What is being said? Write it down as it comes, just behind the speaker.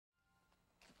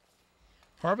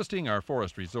Harvesting our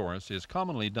forest resource is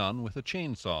commonly done with a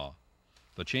chainsaw.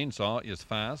 The chainsaw is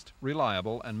fast,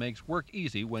 reliable, and makes work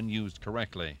easy when used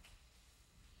correctly.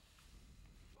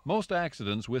 Most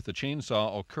accidents with the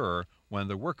chainsaw occur when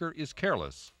the worker is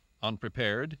careless,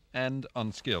 unprepared, and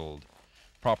unskilled.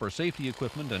 Proper safety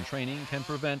equipment and training can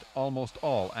prevent almost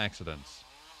all accidents.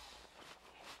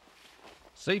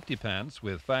 Safety pants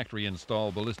with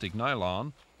factory-installed ballistic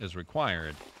nylon is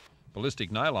required.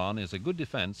 Ballistic nylon is a good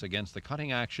defense against the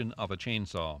cutting action of a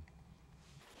chainsaw.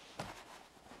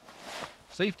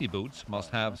 Safety boots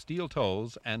must have steel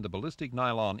toes and a ballistic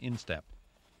nylon instep.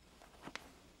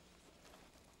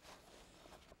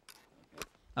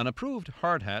 An approved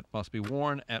hard hat must be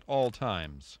worn at all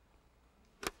times.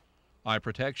 Eye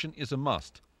protection is a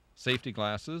must. Safety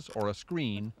glasses or a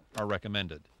screen are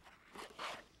recommended.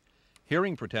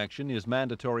 Hearing protection is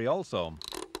mandatory also.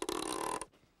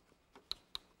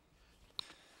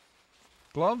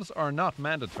 Gloves are not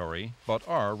mandatory, but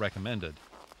are recommended.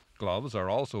 Gloves are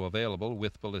also available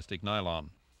with ballistic nylon.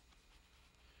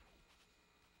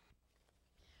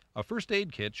 A first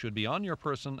aid kit should be on your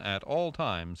person at all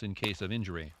times in case of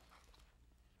injury.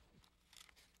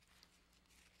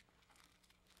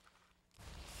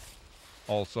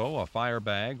 Also, a fire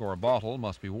bag or bottle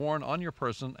must be worn on your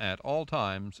person at all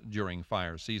times during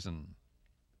fire season.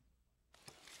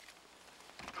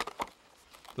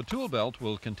 The tool belt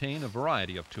will contain a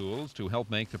variety of tools to help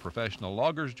make the professional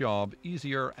logger's job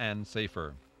easier and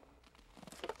safer.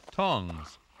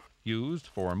 Tongs, used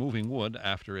for moving wood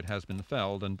after it has been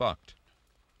felled and bucked.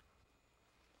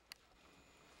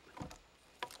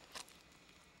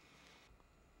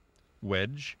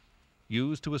 Wedge,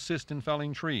 used to assist in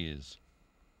felling trees.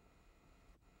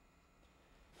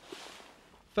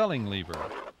 Felling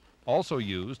lever, also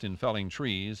used in felling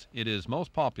trees. It is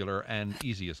most popular and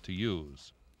easiest to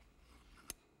use.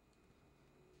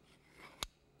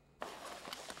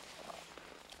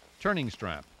 Turning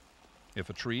strap.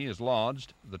 If a tree is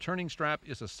lodged, the turning strap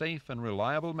is a safe and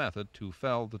reliable method to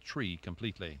fell the tree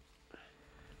completely.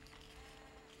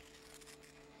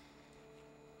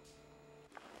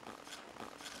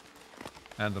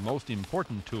 And the most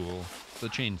important tool, the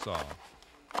chainsaw.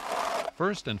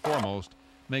 First and foremost,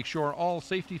 make sure all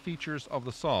safety features of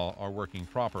the saw are working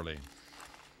properly.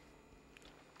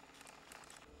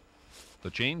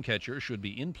 The chain catcher should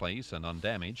be in place and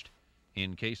undamaged.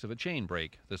 In case of a chain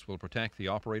break, this will protect the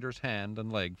operator's hand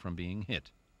and leg from being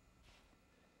hit.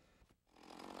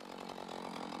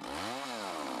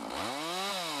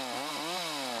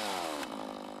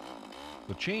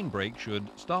 The chain brake should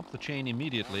stop the chain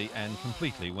immediately and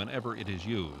completely whenever it is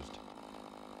used.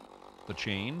 The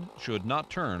chain should not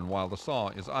turn while the saw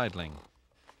is idling.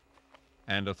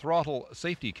 And a throttle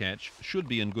safety catch should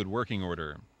be in good working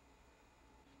order.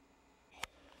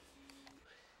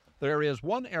 There is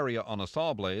one area on a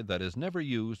saw blade that is never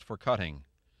used for cutting,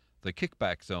 the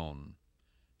kickback zone.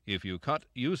 If you cut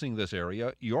using this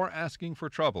area, you're asking for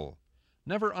trouble.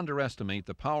 Never underestimate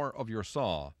the power of your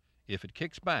saw. If it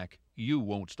kicks back, you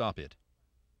won't stop it.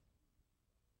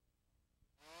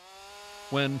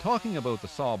 When talking about the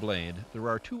saw blade, there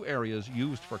are two areas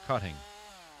used for cutting,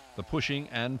 the pushing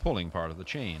and pulling part of the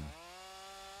chain.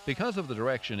 Because of the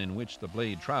direction in which the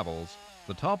blade travels,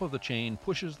 the top of the chain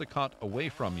pushes the cut away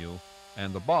from you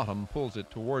and the bottom pulls it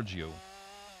towards you.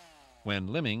 When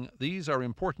limbing, these are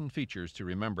important features to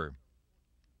remember.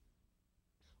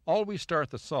 Always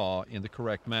start the saw in the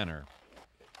correct manner.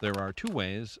 There are two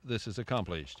ways this is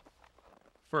accomplished.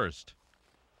 First,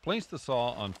 place the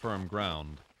saw on firm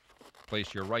ground.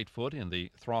 Place your right foot in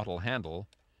the throttle handle.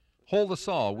 Hold the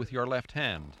saw with your left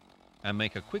hand and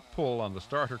make a quick pull on the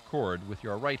starter cord with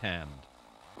your right hand.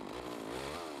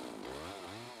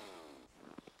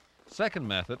 Second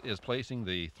method is placing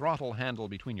the throttle handle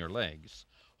between your legs,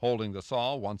 holding the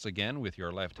saw once again with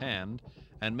your left hand,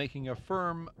 and making a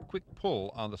firm, quick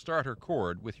pull on the starter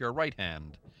cord with your right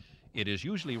hand. It is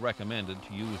usually recommended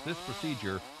to use this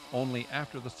procedure only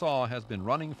after the saw has been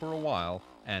running for a while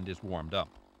and is warmed up.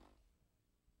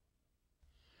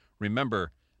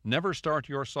 Remember, never start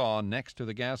your saw next to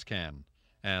the gas can,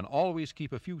 and always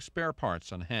keep a few spare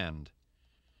parts on hand.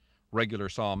 Regular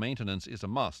saw maintenance is a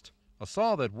must. A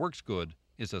saw that works good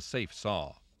is a safe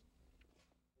saw.